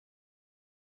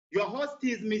Your host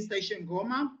is Mr.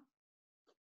 Ishengoma,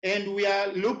 and we are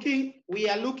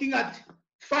looking at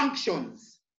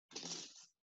functions.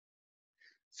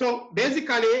 So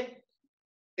basically,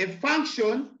 a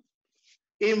function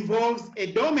involves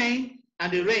a domain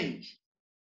and a range.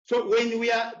 So when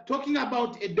we are talking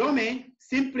about a domain,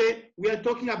 simply we are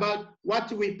talking about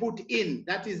what we put in,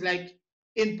 that is like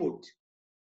input.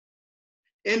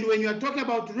 And when you are talking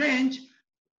about range,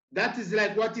 that is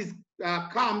like what is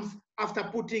comes after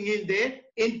putting in the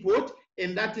input,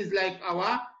 and that is like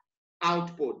our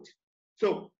output.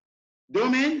 So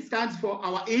domain stands for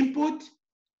our input,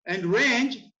 and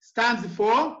range stands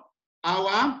for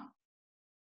our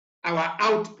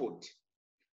output.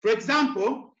 For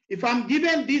example, if I'm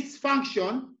given this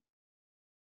function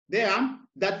there,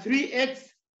 that 3x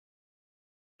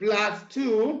plus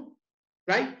 2,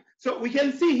 right? So we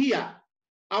can see here,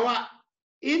 our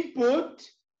input,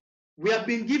 we have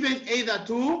been given either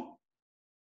 2,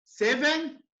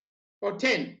 7, or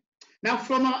 10. Now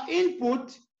from our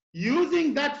input,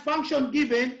 using that function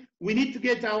given, we need to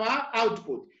get our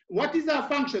output. What is our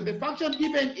function? The function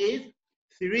given is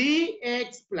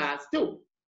 3x plus 2.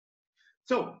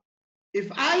 So if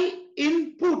I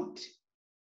input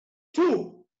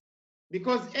 2,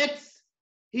 because x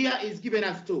here is given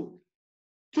as 2,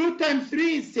 2 times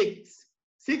 3 is 6.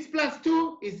 6 plus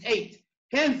 2 is 8.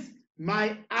 Hence,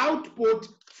 my output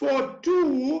for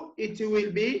 2, it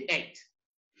will be 8.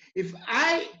 If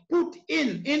I put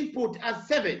in input as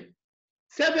 7,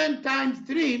 7 times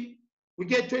 3, we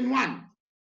get 21.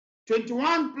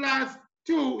 21 plus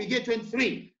 2, we get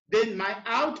 23. Then my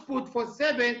output for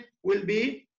 7 will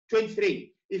be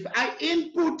 23. If I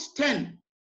input 10,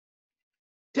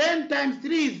 10 times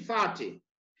 3 is 30.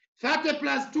 30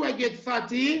 plus 2, I get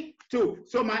 32.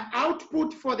 So my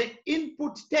output for the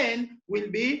input 10 will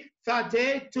be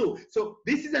 32. So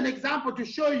this is an example to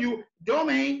show you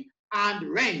domain and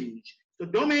range. So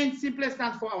domain simply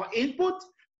stands for our input.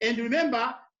 And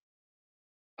remember,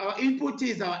 our input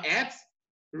is our x.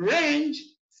 Range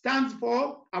stands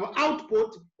for our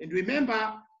output. And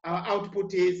remember, our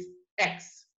output is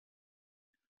x.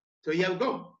 So here we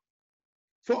go.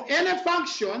 So any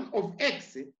function of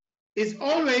x is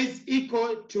always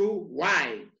equal to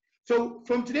y. So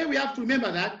from today, we have to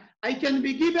remember that I can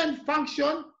be given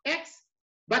function x,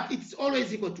 but it's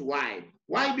always equal to y.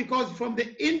 Why? Because from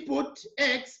the input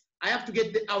x, I have to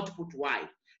get the output y.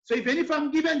 So even if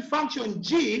I'm given function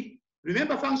g,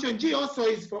 remember function g also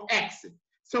is for x.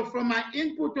 So from my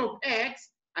input of x,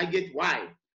 I get y.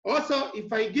 Also,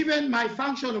 if I given my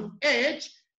function of h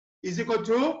is equal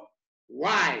to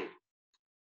y.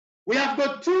 We have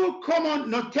got two common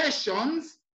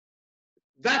notations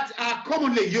that are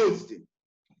commonly used.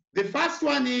 The first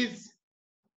one is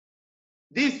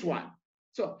this one.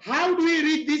 So how do we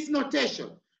read this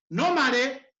notation?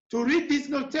 Normally, to read this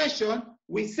notation,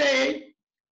 we say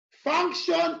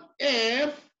function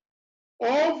f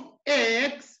of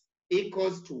x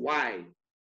equals to y.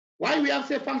 Why we have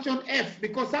to say function f?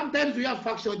 Because sometimes we have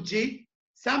function g,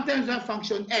 sometimes we have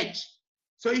function h.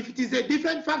 So if it is a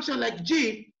different function like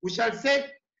g, we shall say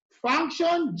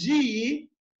function g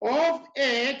of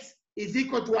x is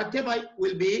equal to whatever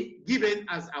will be given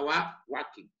as our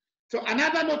working. So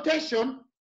another notation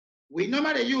we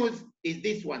normally use is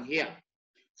this one here.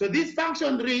 So this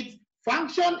function reads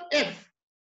function f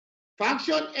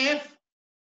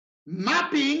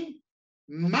mapping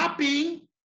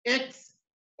x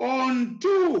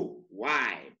onto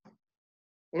y.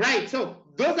 All right, so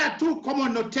those are two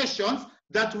common notations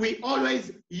that we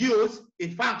always use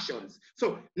in functions.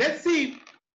 So let's see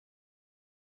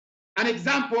an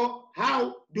example.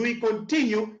 How do we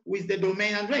continue with the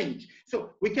domain and range?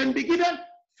 So we can be given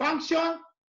function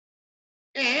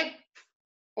f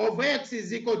of x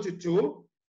is equal to 2,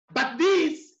 but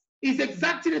this is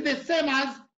exactly the same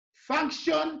as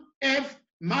function f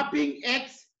mapping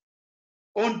x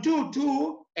onto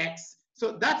 2x.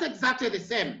 So that's exactly the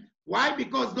same. Why?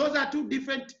 Because those are two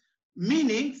different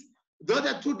meanings. Those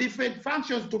are two different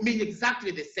functions to mean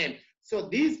exactly the same. So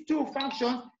these two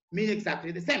functions mean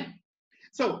exactly the same.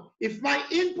 So if my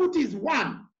input is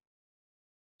 1,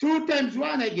 2 times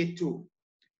 1, I get 2.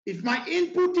 If my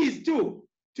input is 2,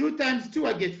 2 times 2,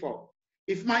 I get 4.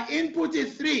 If my input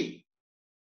is 3,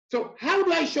 so how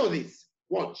do I show this?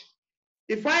 Watch.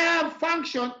 If I have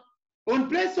function on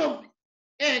place of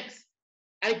x,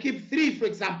 I keep 3, for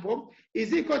example,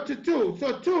 is equal to 2.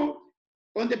 So 2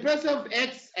 on the place of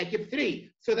x, I keep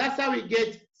 3. So that's how we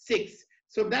get 6.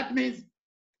 So that means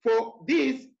for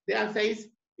this, the answer is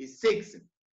 6.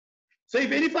 So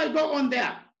even if I go on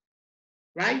there,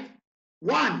 right?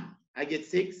 1, I get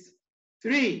 6.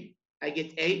 3, I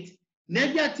get 8.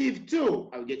 -2,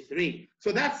 I'll get 3.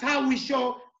 So that's how we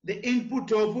show the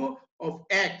input of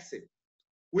x.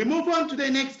 We move on to the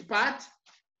next part.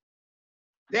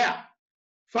 There,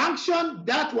 function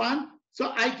that one.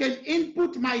 So I can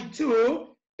input my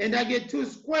 2 and I get 2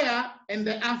 square and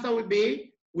the answer will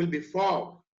be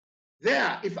 4.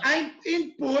 There, if I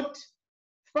input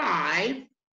 5,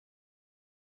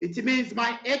 it means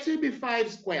my x will be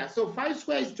 5 square. So 5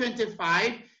 square is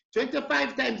 25.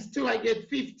 25 times 2, I get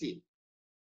 50.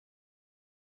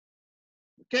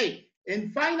 Okay,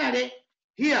 and finally,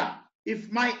 here,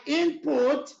 if my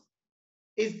input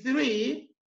is 3,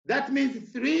 that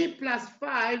means 3 plus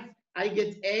 5, I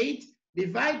get 8.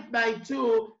 Divide by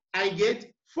 2, I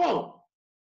get 4.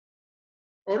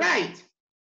 All right.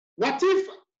 What if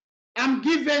I'm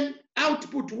given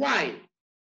output y,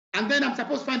 and then I'm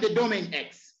supposed to find the domain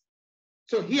x?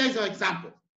 So here is our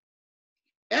example.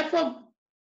 F of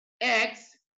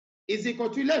x is equal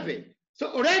to 11.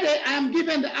 So already I am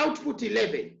given the output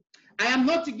 11. I am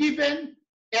not given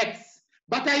x,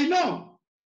 but I know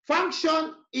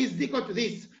function is equal to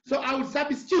this. So I will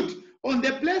substitute. On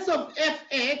the place of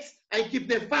fx, I keep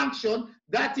the function,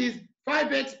 that is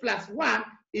 5x plus 1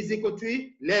 is equal to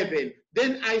 11.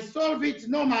 Then I solve it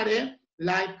normally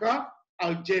like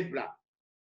algebra.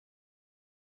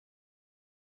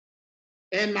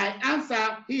 And my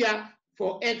answer here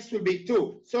for x will be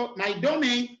 2. So my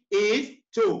domain is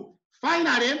 2.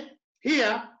 Finally,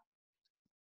 here,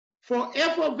 for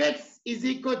f of x is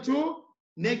equal to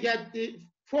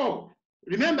 -4.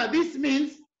 Remember, this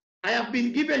means I have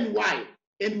been given y,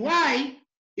 and y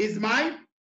is my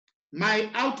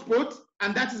output,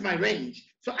 and that is my range.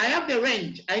 So I have the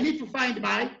range. I need to find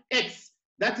my x.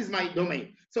 That is my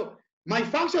domain. So my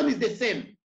function is the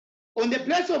same. On the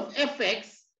place of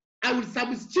fx, I will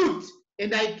substitute,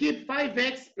 and I keep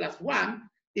 5x plus 1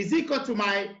 is equal to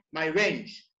my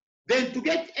range. Then to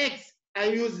get x, I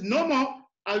use normal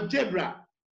algebra.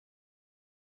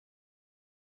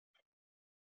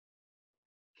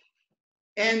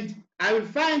 And I will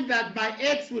find that my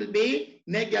x will be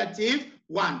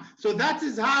 -1. So that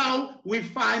is how we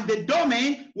find the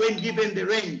domain when given the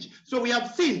range. So we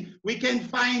have seen we can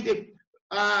find the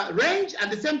range, at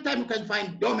the same time we can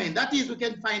find domain. That is, we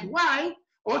can find y,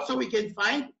 also we can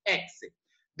find x.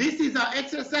 This is our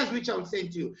exercise which I will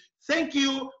send to you. Thank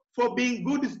you for being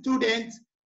good students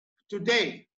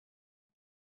today.